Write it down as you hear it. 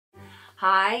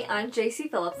Hi, I'm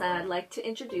JC Phillips and I'd like to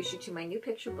introduce you to my new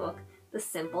picture book, The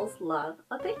Simples Love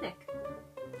a Picnic.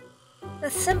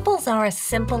 The Simples are a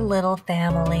simple little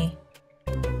family.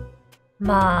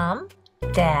 Mom,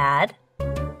 Dad,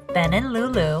 Ben and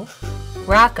Lulu,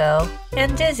 Rocco,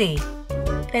 and Dizzy.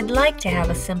 They'd like to have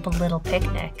a simple little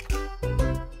picnic.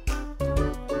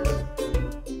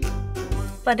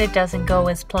 But it doesn't go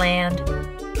as planned.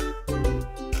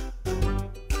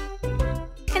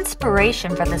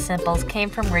 Inspiration for The Simples came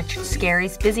from Richard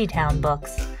Scarry's Busytown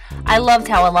books. I loved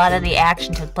how a lot of the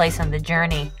action took place on the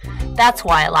journey. That's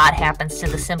why a lot happens to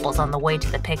the Simples on the way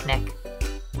to the picnic.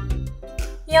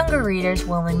 Younger readers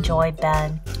will enjoy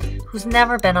Ben, who's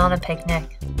never been on a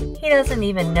picnic. He doesn't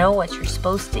even know what you're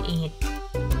supposed to eat.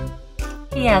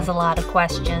 He has a lot of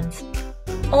questions.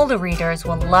 Older readers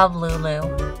will love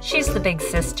Lulu. She's the big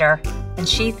sister, and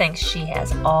she thinks she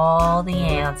has all the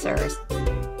answers,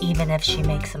 even if she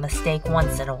makes a mistake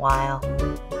once in a while.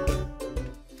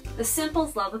 The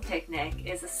Simples Love a Picnic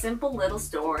is a simple little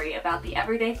story about the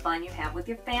everyday fun you have with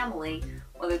your family,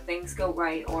 whether things go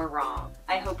right or wrong.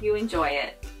 I hope you enjoy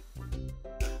it.